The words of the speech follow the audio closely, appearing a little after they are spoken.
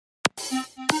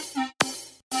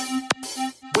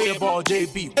Where ball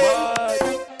JB? What?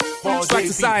 Ball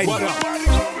JB, what up?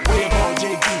 Where ball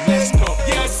JB? Let's go.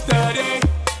 Yesterday,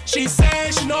 she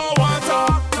said she no want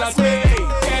talk plus me.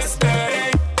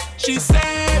 Yesterday, she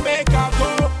said make her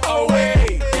go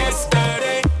away.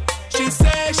 Yesterday, she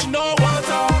said she no want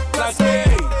talk plus me.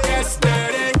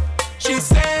 Yesterday, she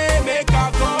said make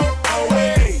her go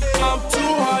away. I'm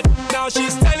too hot, now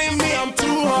she's telling me I'm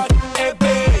too hot. Hey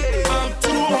babe, I'm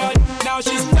too hot, now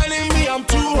she's telling me I'm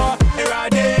too hot. Hey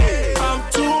Rade, I'm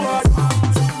too hot,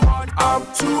 I'm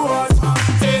too hot.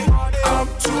 Hey, I'm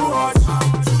too hot,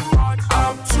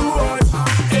 I'm too hot.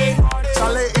 Hey,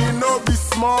 Charlie, it no be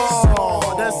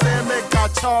small. They say make a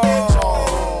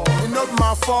chore. It not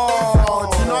my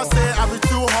fault. You know say I be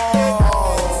too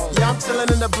hard. Yeah, I'm chilling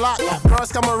in the block.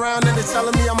 Girls come around and they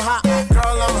telling me I'm hot.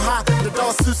 Girl, I'm hot. The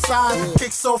door's too side.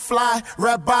 Kick so fly.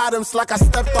 Red bottoms like I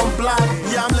stepped on block.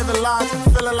 Yeah, I'm living large.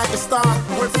 Feeling like a star.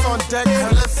 Whips on deck.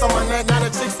 Her lips on my neck. Now the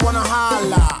chicks wanna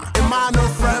holla. In my no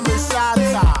friend is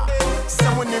Shata.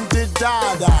 Someone named did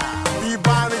Dada.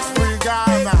 B-bonics free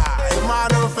Ghana. In my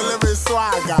no Philip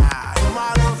swagger. In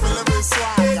my no Philip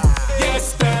swagger.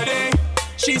 yesterday,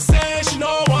 she said she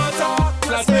no want talk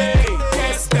plus me.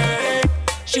 Yesterday,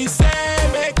 she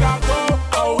said make her go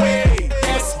away.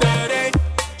 Yesterday,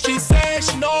 she said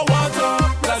she no want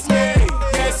talk plus me.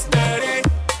 Yesterday,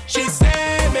 she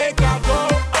said make her go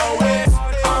away.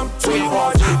 I'm too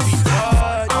hot,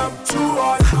 I'm too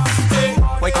hot.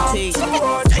 Kwaku-T.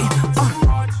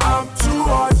 I'm too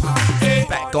hot.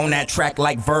 Back on that track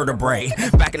like vertebrae.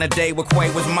 Back in the day where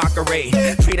Quay was mockery.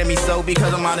 Treated me so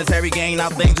because of monetary gain. Now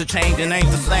things are changing, ain't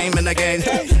the same in the game.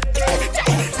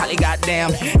 Charlie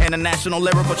goddamn, international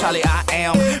lyrical Charlie I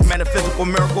am. Metaphysical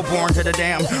miracle born to the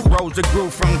dam. Rose that grew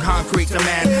from concrete to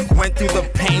man. Went through the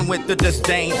pain with the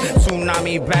disdain.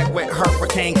 Tsunami back with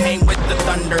hurricane. Came with the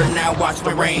thunder, now watch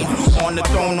the rain. On the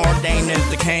throne ordained is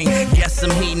the king. Yes,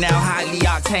 I'm he now highly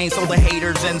octane. So the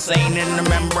haters insane in the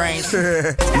membranes.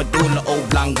 Medulla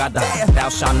oblongata. Thou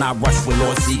shalt not rush with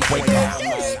Lord C.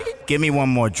 Quaku. Give me one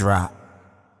more drop.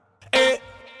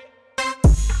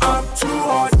 I'm too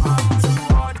hot,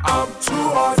 I'm too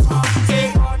hot,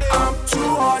 hey, I'm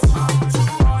too hot,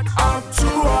 I'm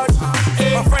too hot,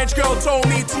 hey. My French girl told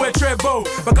me to a treble.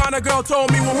 My Ghana girl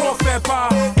told me we're warfare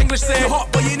power. English said hot,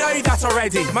 but you know that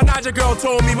already. My Niger girl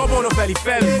told me my bono felly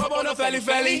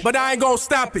felly. But I ain't gon'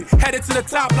 stop it. Headed to the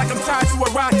top like I'm tied to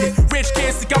a rocket. Rich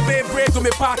kids stick up big bread on my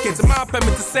pockets. And my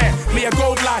payment to say me a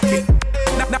gold locket.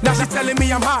 Now she telling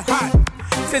me I'm hot.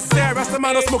 Says Sarah, some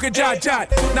man smoking jot.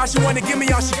 Now she wanna give me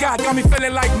all she got me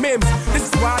feeling like Mims. This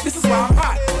is why I'm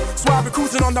hot. So I be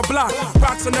cruising on the block,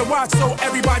 rocks on the watch, so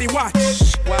everybody watch.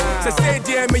 Wow. So say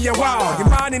dear me a wow, your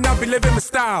mind and I be living my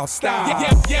style.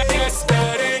 Yeah.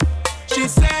 Yesterday, she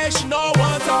said she no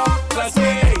want talk plus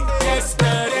me.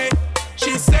 Yesterday,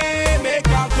 she said make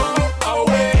her go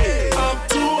away. I'm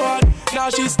too hot, now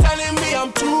she's telling me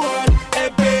I'm too hot. Hey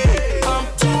babe, I'm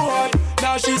too hot,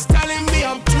 now she's telling me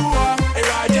I'm too hot.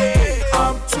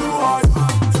 I'm too hot,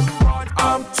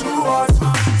 I'm too hot,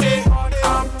 hey,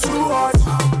 I'm too hot,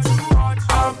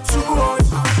 I'm too hot,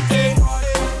 hey.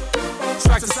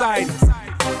 Track Society,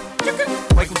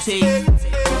 Kwaku-T.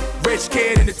 Rich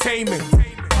Kid Entertainment,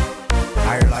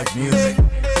 Higher Life Music.